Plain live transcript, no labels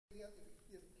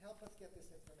us get this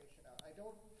information out.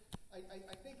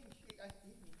 I think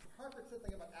Harper said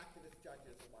something about activist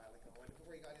judges a while ago, and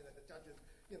before he got into the judges,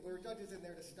 there were judges in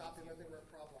there to stop him if there were a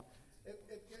problem.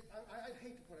 I'd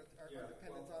hate to put our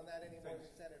dependence on that anymore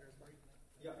than senators. But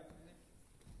yeah.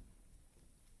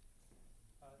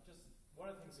 Just one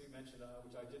of the things you mentioned,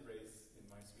 which I did raise in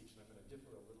my speech, and I'm going to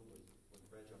differ a little bit with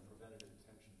Reg on preventative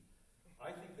detention. I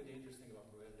think the dangerous thing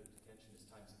about preventative detention is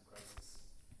times of crisis.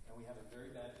 And we have a very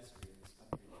bad history in this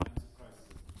country of times of crisis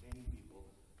of detaining people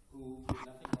who did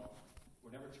nothing wrong,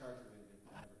 were never charged with anything,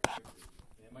 were never convicted.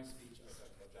 And in my speech, I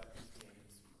talked about Japanese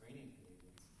Canadians, Ukrainian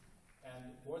Canadians,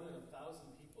 and more than 1,000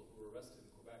 people who were arrested in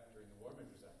Quebec during the War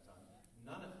Measures Act time,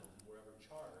 none of them were ever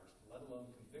charged, let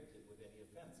alone convicted with any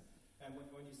offense. And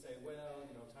when you say, well,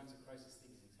 times of crisis,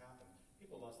 these things happen,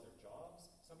 people lost their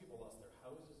jobs. Some people lost their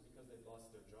houses because they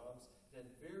lost their jobs. It had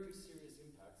very serious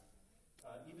impacts,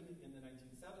 even in the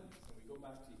 1970s. And we go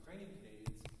back to Ukrainian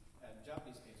Canadians and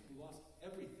Japanese Canadians who lost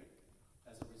everything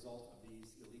as a result of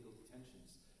these illegal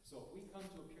detentions. So if we come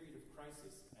to a period of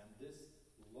crisis and this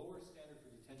lower standard for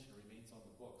detention remains on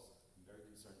the books, I'm very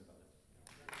concerned about it.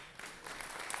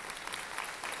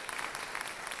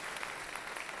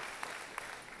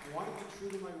 I want to be true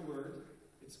to my word.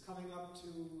 It's coming up to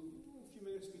a few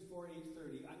minutes before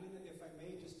 8:30. I'm going to, if I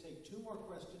may, just take 2 more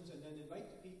questions and then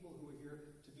invite the people who are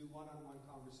here to do one-on-one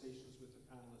conversations with the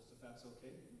panelists, if that's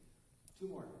okay. 2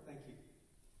 more. Thank you.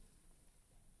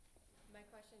 My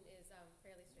question is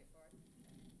fairly straightforward.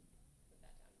 With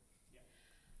that done. Yeah.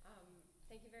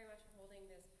 Thank you very much for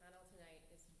holding this panel tonight.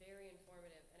 It's very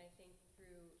informative, and I think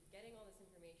through getting all this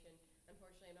information,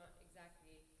 unfortunately I'm not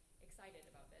exactly excited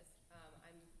about this.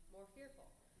 I'm more fearful.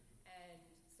 And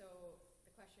so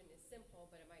the question is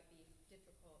simple, but it might be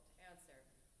difficult to answer.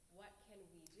 What can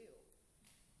we do?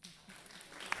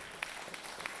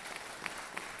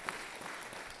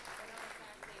 We're not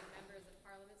exactly members of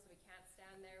Parliament, so we can't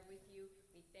stand there with you.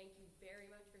 We thank you very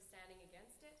much for standing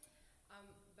against it.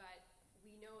 But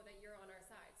we know that you're on our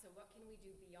side. So what can we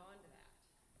do beyond that?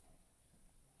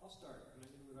 I'll start, and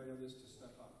I'm going to invite others to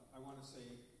step up. I want to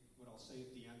say what I'll say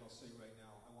at the end, I'll say right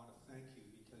now. I want to thank you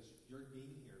because your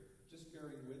being here, just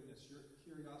bearing witness, your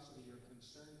curiosity, your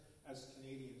concern as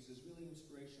Canadians is really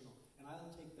inspirational. And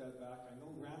I'll take that back. I know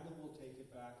Randall will take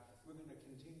it back. We're going to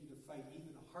continue to fight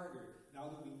even harder now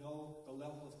that we know the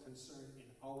level of concern in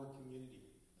our community.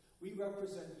 We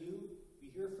represent you.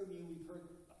 We hear from you. We've heard.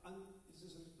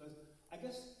 I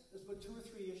guess there's been 2 or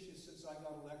 3 issues since I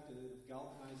got elected that have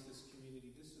galvanized this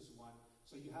community. This is one.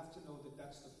 So you have to know that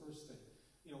that's the first thing.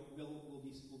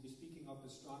 We'll be speaking up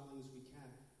as strongly as we can.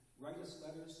 Write us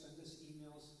letters, send us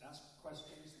emails, ask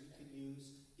questions we can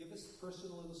use. Give us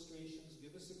personal illustrations.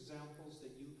 Give us examples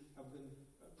that you have been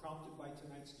prompted by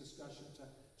tonight's discussion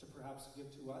to perhaps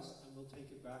give to us, and we'll take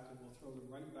it back and we'll throw them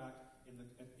right back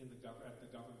at the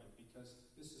government because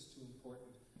this is too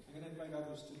important. I'm going to invite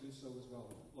others to do so as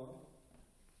well. Laurel?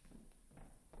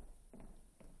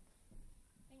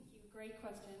 Thank you. Great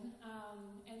question.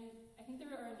 And I think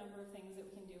there are a number of things that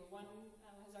we can do. One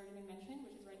has already been mentioned,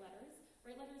 which is write letters.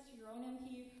 Write letters to your own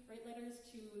MP. Write letters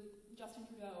to Justin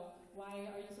Trudeau. Why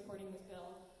are you supporting this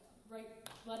bill? Write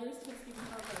letters to Stephen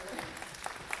Harper.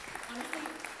 Honestly,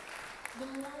 the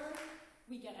more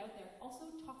we get out there, also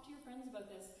talk to your friends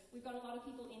about this. We've got a lot of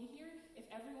people in here. If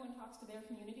everyone talks to their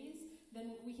communities,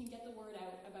 then we can get the word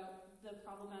out about the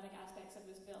problematic aspects of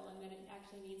this bill and that it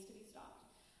actually needs to be stopped.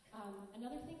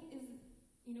 Another thing is,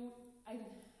 I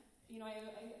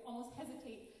almost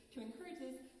hesitate to encourage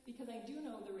this because I do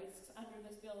know the risks under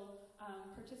this bill,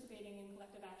 participating in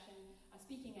collective action,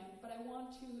 speaking out, but I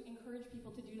want to encourage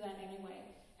people to do that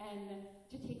anyway and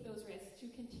to take those risks, to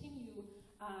continue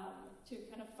to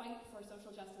kind of fight for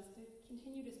social justice, to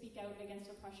continue to speak out against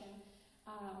oppression.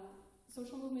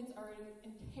 Social movements are an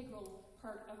integral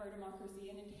part of our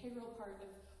democracy, an integral part of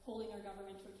holding our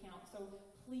government to account, so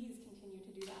please continue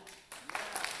to do that.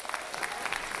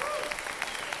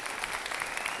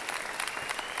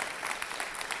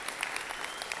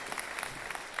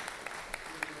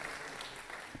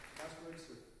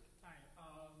 Hi,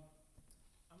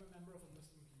 I'm a member of a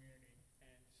Muslim community,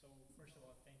 and so first of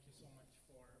all, thank you so much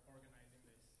for organizing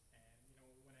this. And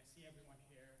when I see everyone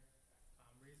here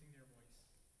raising their voice,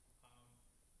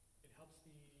 it helps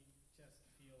me just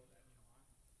feel that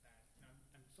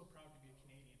I'm so proud to be a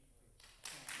Canadian.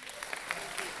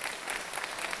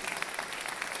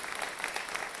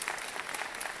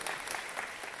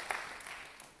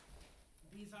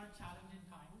 These are challenging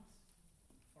times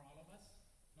for all of us,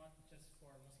 not just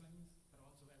for Muslims, but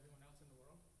also everyone else in the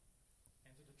world. And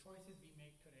so the choices we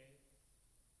make today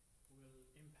will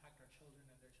impact our children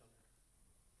and their children.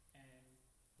 And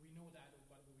we know that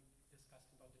what we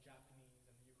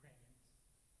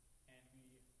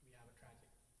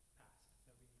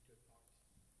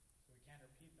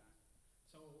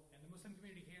Muslim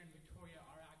community here in Victoria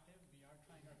are active. We are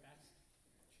trying our best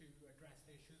to address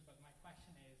the issues, but my question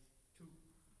is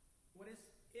what is,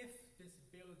 if this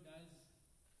bill does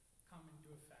come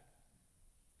into effect,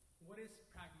 what is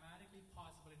pragmatically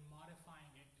possible in modifying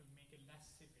it to make it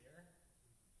less severe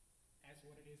as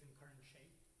what it is in current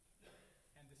shape?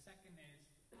 And the second is,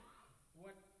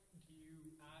 what do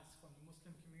you ask from the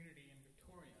Muslim community in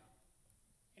Victoria,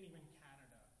 and even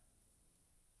Canada,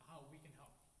 how we can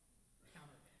help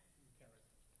counter terrorism?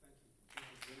 Thank you.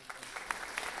 Great question.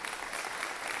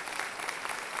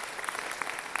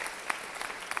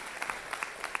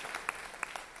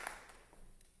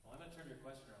 Well, I'm going to turn your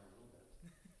question around a little bit.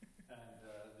 And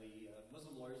the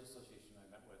Muslim Lawyers Association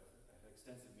I met with, I had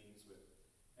extensive meetings with,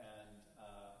 and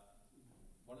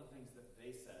one of the things that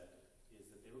they said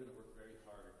is that they were going to work very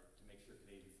hard to make sure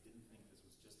Canadians didn't think this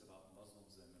was just about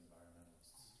Muslims and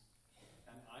environmentalists.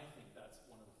 And I think that's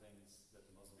one of the things that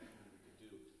the Muslim community could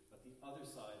do. But the other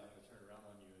side, I'm going to turn around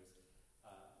on you, is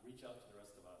reach out to the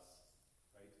rest of us,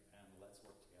 right? And let's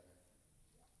work together.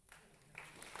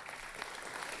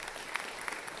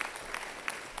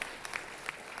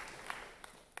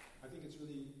 I think it's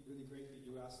really, really great that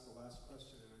you asked the last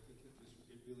question, and I think it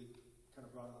really kind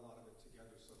of brought a lot of it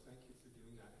together, so thank you for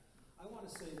doing that. I want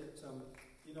to say that,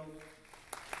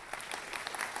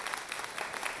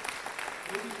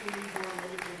 maybe we need more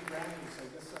American graduates. I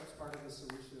guess that's part of the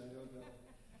solution, I don't know.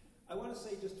 I want to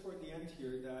say just toward the end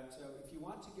here that if you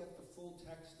want to get the full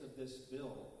text of this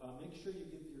bill, make sure you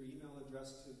give your email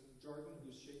address to Jordan,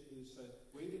 who's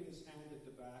waving his hand at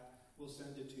the back. We'll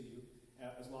send it to you,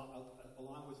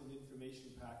 along with an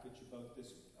information package about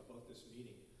this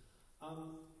meeting.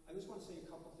 I just want to say a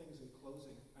couple things in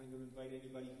closing. I'm going to invite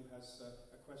anybody who has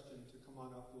a question to come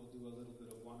on up. We'll do a little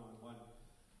bit of one-on-one.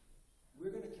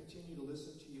 We're going to continue to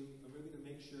listen to you, and we're going to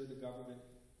make sure the government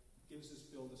gives this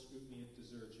bill the scrutiny it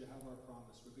deserves. You have our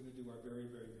promise. We're going to do our very,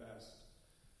 very best.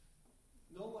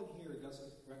 No one here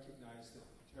doesn't recognize that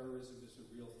terrorism is a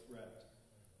real threat,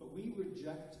 but we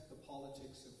reject the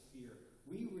politics of fear.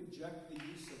 We reject the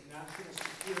use of national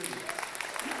security.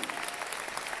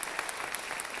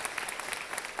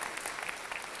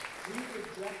 We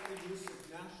reject the use of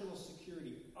national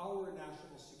security, our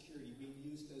national security, being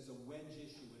used as a wedge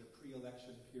issue in a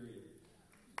pre-election period.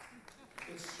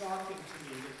 It's shocking to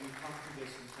me that we come to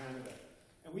this in Canada.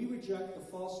 And we reject the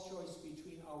false choice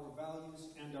between our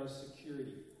values and our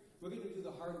security. We're going to do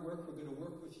the hard work. We're going to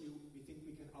work with you. We think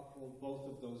we can uphold both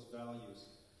of those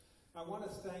values. I want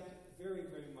to thank very,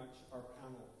 very much our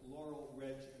panel, Laurel,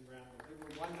 Reg, and Randall. They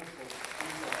were wonderful.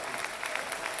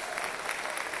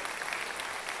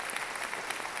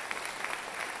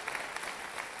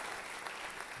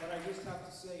 But I just have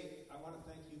to say, I want to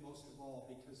thank you most of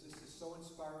all, because this is so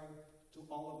inspiring to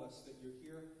all of us that you're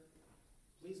here.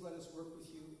 Please let us work with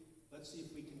you. Let's see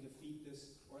if we can defeat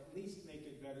this, or at least make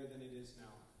it better than it is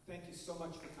now. Thank you so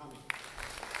much for coming.